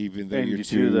 Even though and you're you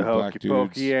two do the black hokey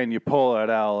dudes. pokey and you pull it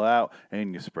all out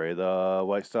and you spray the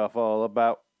white stuff all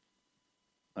about.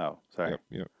 Oh, sorry.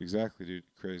 Yep, exactly, dude.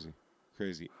 Crazy.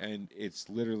 And it's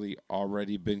literally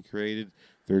already been created.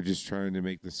 They're just trying to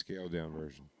make the scaled down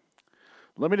version.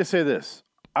 Let me just say this.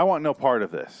 I want no part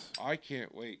of this. I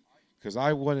can't wait, because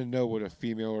I want to know what a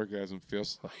female orgasm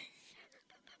feels like.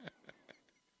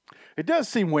 It does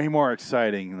seem way more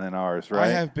exciting than ours, right?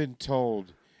 I have been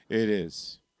told it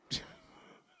is.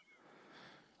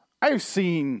 I've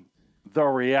seen the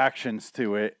reactions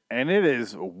to it, and it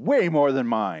is way more than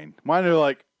mine. Mine are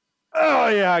like, oh,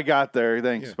 yeah, I got there.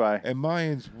 Thanks, bye. And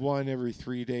mine's one every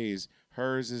 3 days.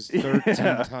 Hers is 13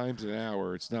 times an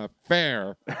hour. It's not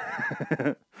fair.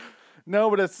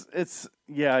 No, but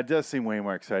it does seem way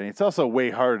more exciting. It's also way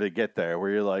harder to get there,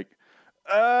 where you're like,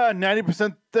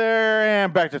 90% there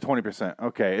and back to 20%.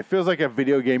 Okay, it feels like a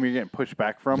video game you're getting pushed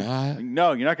back from.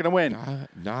 No, you're not going to win.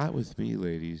 Not with me,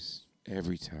 ladies.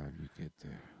 Every time you get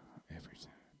there. Every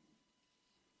time.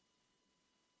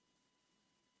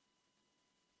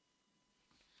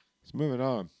 Let's moving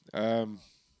on.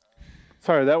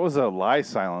 Sorry, that was a lie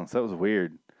silence. That was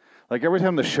weird. Like every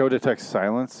time the show detects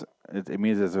silence, it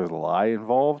means that there's a lie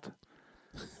involved.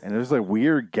 And there's a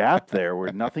weird gap there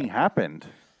where nothing happened.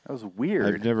 That was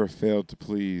weird. I've never failed to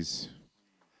please.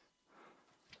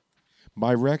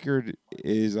 My record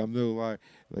is, I'm no lie,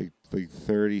 like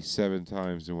 37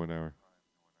 times in 1 hour.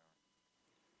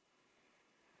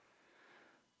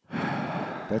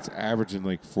 That's averaging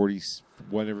like 40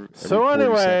 whatever. So every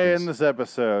 40 anyway, seconds. in this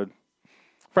episode,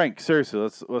 Frank, seriously,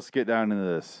 let's get down into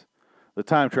this. The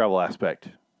time travel aspect.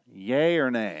 Yay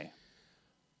or nay?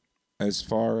 As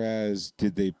far as,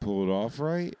 did they pull it off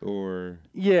right, or?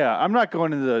 Yeah, I'm not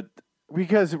going into the,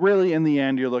 because really in the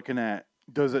end you're looking at,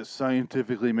 does it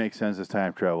scientifically make sense as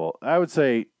time travel? I would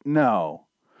say no.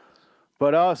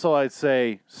 But also I'd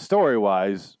say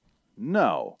story-wise,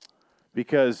 no.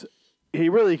 Because he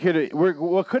really could have,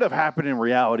 what could have happened in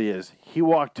reality is he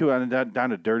walked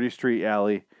down a dirty street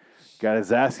alley, got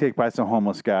his ass kicked by some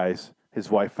homeless guys. His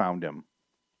wife found him.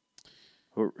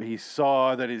 He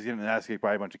saw that he's getting his ass kicked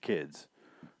by a bunch of kids.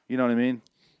 You know what I mean?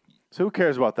 So who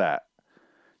cares about that?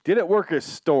 Did it work as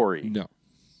story? No.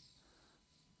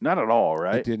 Not at all,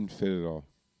 right? It didn't fit at all.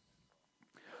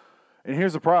 And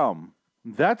here's the problem.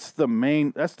 That's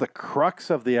the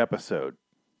crux of the episode.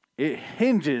 It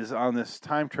hinges on this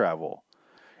time travel.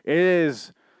 It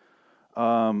is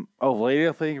a lady,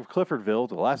 I think, of Cliffordville,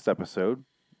 the last episode,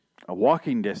 a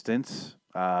walking distance.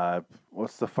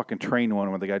 What's the fucking train one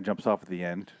where the guy jumps off at the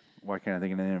end? Why can't I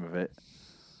think of the name of it?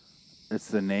 It's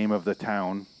the name of the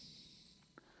town.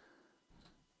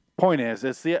 Point is,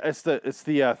 it's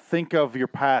the think of your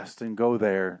past and go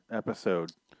there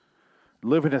episode.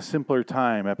 Live in a simpler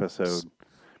time episode.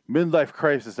 Midlife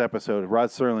crisis episode. Rod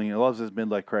Serling loves his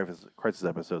midlife crisis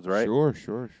episodes, right?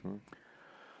 Sure.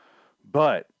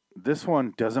 But this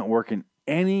one doesn't work in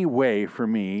any way for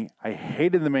me. I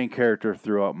hated the main character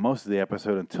throughout most of the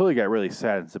episode until he got really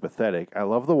sad and sympathetic. I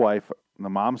love the wife. The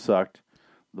mom sucked.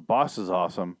 The boss is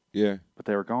awesome. Yeah. But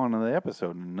they were gone in the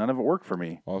episode, and none of it worked for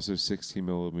me. Also, 16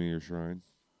 millimeter shrine.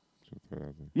 So throw that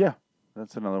out there. Yeah,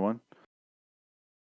 that's another one.